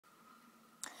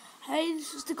Hey,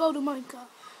 this is the Golden Minecraft,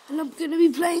 and I'm going to be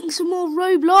playing some more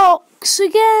Roblox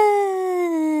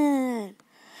again.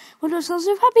 Why do I sound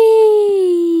so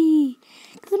happy?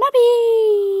 Because I'm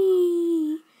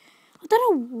happy. I don't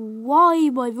know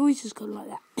why my voice has gone like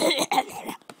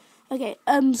that. Okay,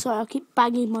 sorry, I'll keep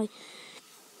banging my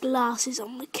glasses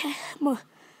on the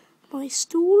my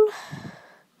stool.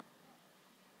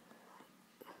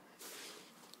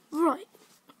 Right,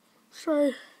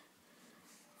 so,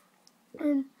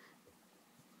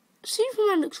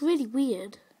 Superman looks really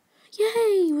weird.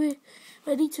 Yay, we're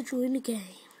ready to join the game.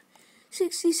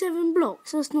 67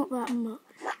 blocks, that's not that much.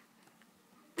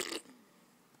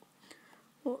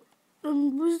 What?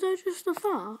 Was there just a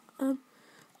fart?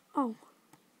 Oh.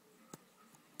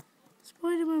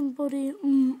 Spider-Man body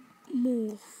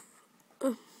morph.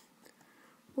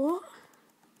 What?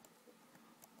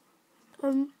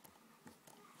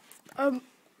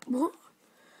 What?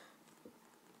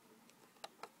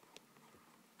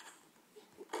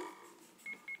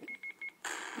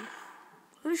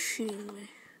 What is shooting me?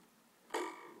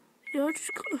 Yeah, I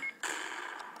just got.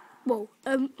 Whoa,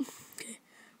 okay.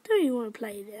 Don't you want to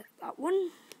play that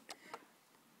one?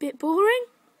 Bit boring?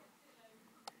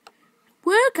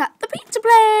 Work at the pizza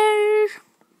place!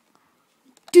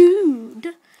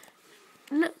 Dude!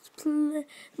 Let's play.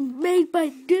 Made by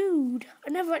Dude. I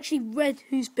never actually read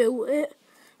who's built it.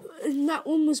 And that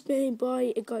one was made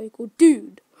by a guy called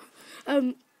Dude.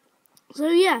 So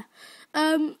yeah.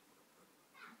 I'm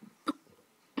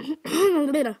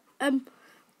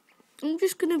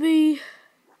just gonna be.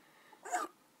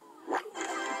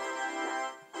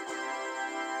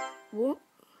 What?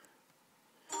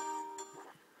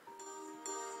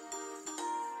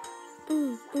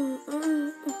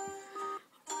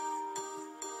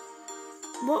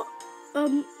 What?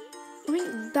 I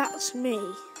think that's me.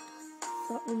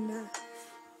 That one there.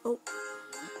 Oh.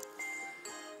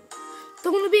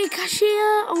 Don't want to be a cashier.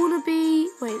 I want to be.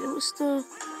 Wait, what's the.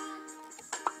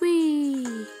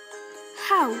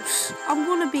 House. I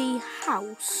want to be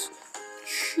house.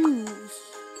 Choose.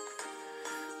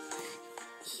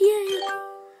 Yay.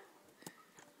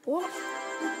 What?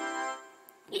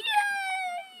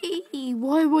 Yay!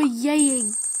 Why am I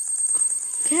yaying?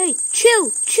 Okay,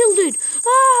 chill, dude.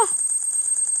 Ah!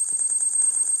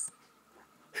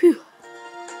 Phew.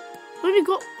 I only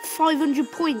got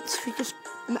 500 points for just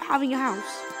having a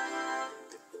house.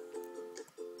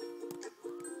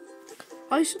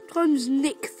 I sometimes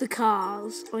nick the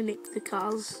cars.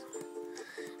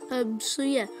 So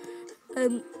yeah.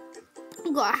 I've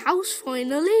got a house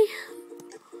finally.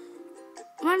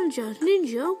 Manager,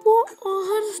 ninja, what? Oh,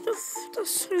 that's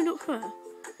so not fair.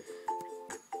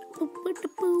 I'm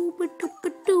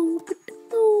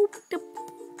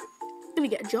gonna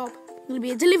get a job. I'm gonna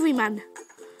be a delivery man.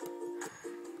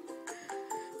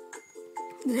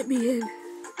 Let me in.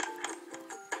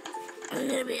 I'm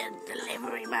gonna be a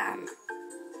delivery man.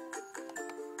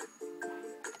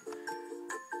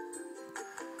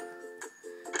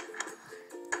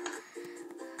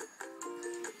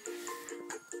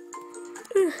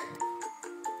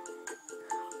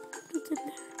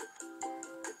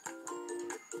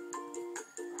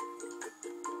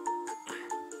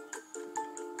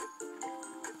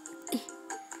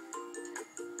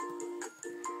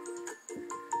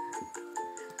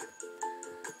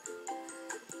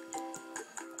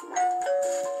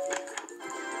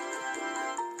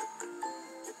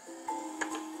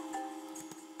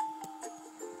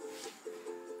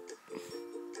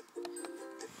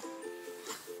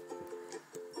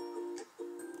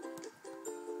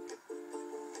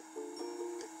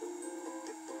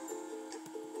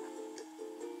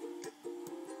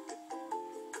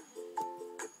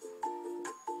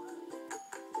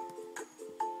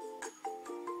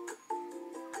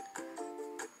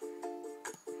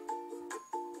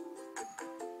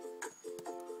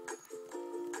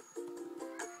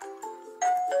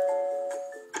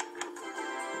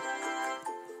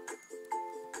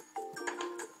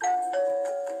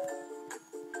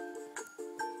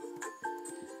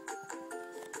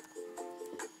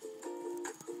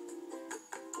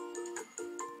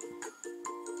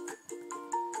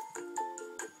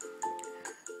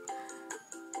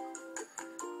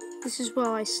 This is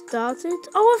where I started.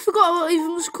 Oh, I forgot I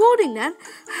even was recording then.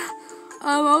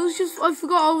 I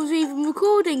forgot I was even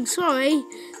recording. Sorry.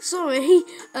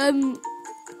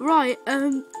 Right.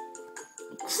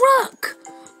 Truck.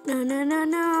 No. I'm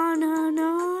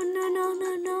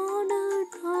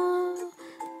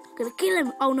gonna kill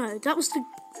him. Oh no, that was the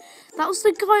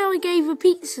guy I gave a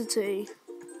pizza to.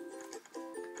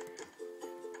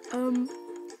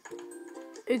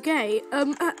 Okay.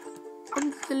 I'm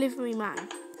the delivery man.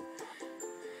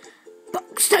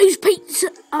 Box those pizza.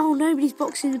 Oh, nobody's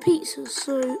boxing the pizzas,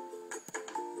 so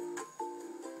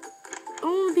I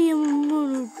want to be a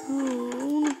manager.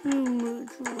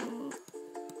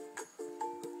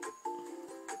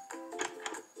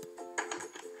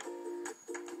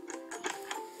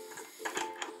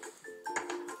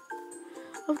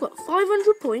 I've got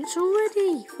 500 points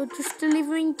already for just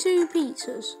delivering 2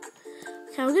 pizzas.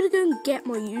 Okay, I'm gonna go and get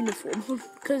my uniform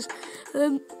because,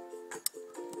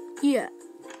 yeah.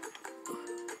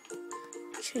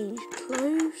 Change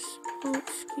clothes. Oh,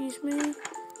 excuse me.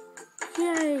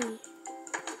 Yay.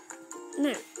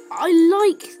 No, I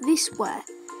like this wear.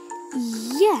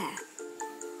 Yeah.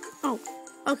 Oh,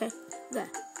 okay. There.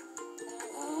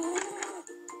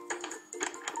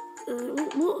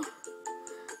 What?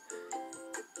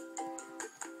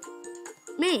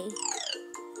 Me?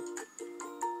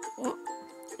 What?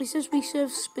 It says we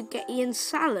serve spaghetti and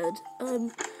salad.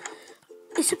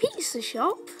 It's a pizza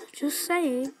shop. Just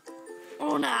saying. I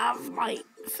want to have my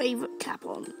favourite cap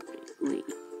on. My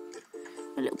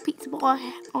little pizza boy.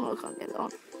 Oh no, I can't get it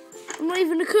on. I'm not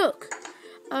even a cook.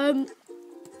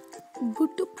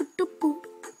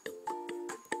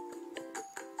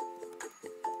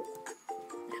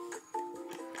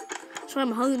 So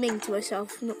I'm humming to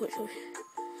myself. I'm not quite sure.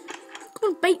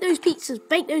 Come on, bake those pizzas,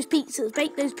 bake those pizzas,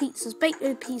 bake those pizzas, bake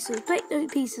those pizzas, bake those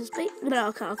pizzas, bake. No,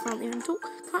 I can't even talk.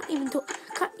 Can't even talk.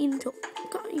 Can't even talk.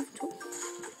 Can't even talk.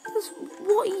 That's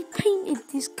what he painted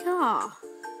this car.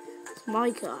 It's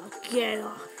my car. Get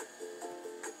off.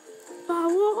 Oh,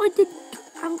 what I did.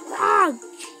 Ah,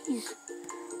 jeez.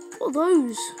 What are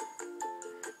those?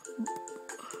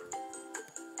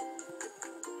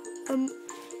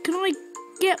 Can I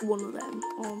get one of them?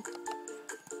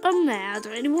 There, I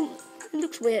don't really want. It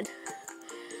looks weird.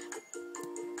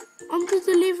 Under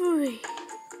delivery.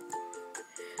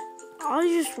 I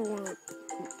just want to.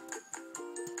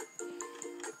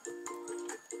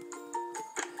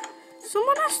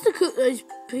 Someone has to cook those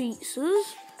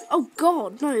pizzas. Oh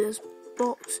God, no, there's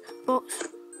box.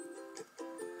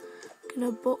 Can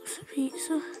I box a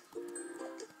pizza?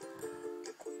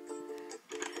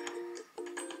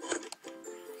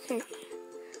 Okay,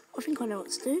 I think I know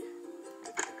what to do.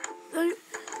 No.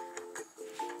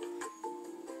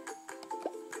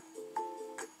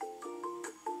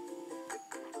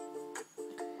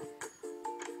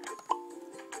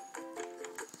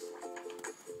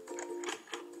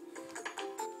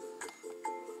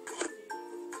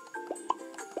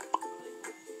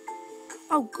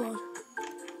 Oh God.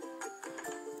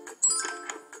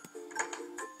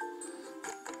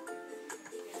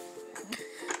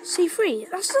 C3,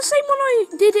 that's the same one I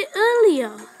did it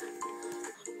earlier.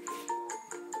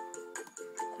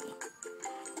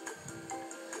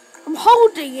 I'm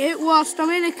holding it whilst I'm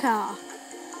in a car,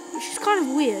 which is kind of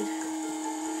weird.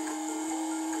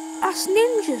 That's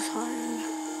Ninja's home.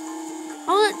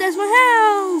 Oh look, there's my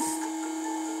house.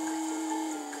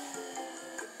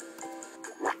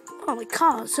 Oh, my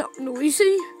car's up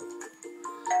noisy.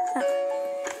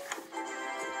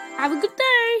 Have a good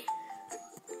day.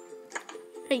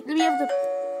 Hey, let me have the.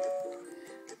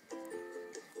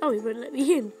 Oh, he won't let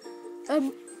me in.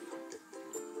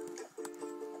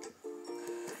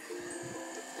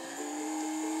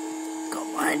 Got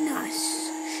my nice.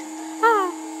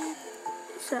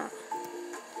 What's that?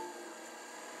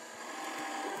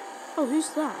 Oh, who's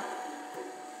that?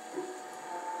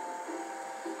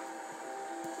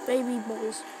 Baby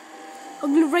balls.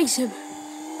 I'm gonna race him.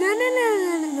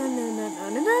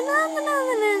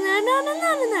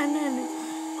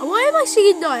 Why am I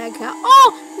singing Diane Cat?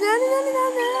 Oh,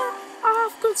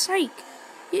 for God's sake.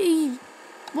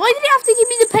 Why did he have to give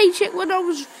me the paycheck when I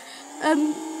was,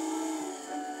 I'm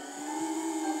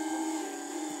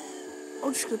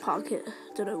just gonna park it.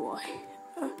 Don't know why.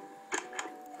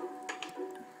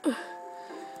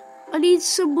 I need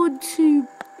someone to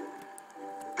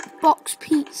box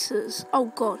pizzas. Oh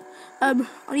God. I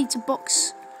need to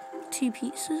box 2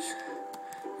 pizzas.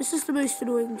 This is the most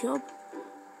annoying job.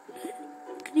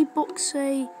 Can you box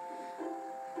a...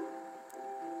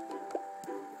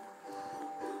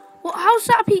 What? How's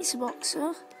that a pizza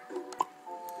boxer?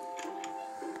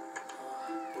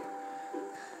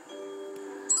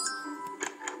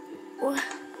 What?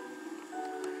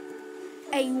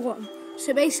 A1.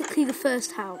 So basically the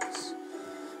first house.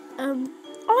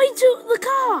 I took the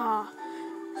car.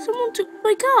 Someone took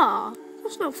my car.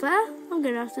 That's not fair. I'm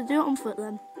gonna have to do it on foot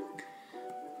then.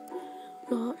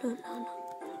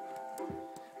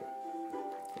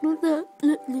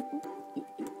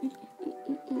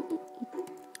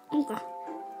 Okay.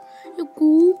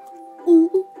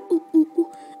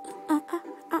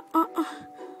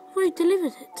 I've already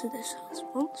delivered it to this house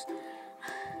once.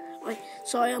 I way.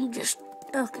 Sorry, I'm just...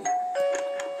 Okay.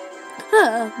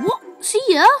 What? See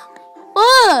ya?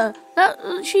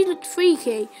 She looked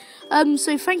freaky.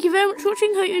 So thank you very much for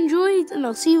watching. Hope you enjoyed, and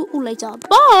I'll see you all later.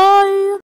 Bye!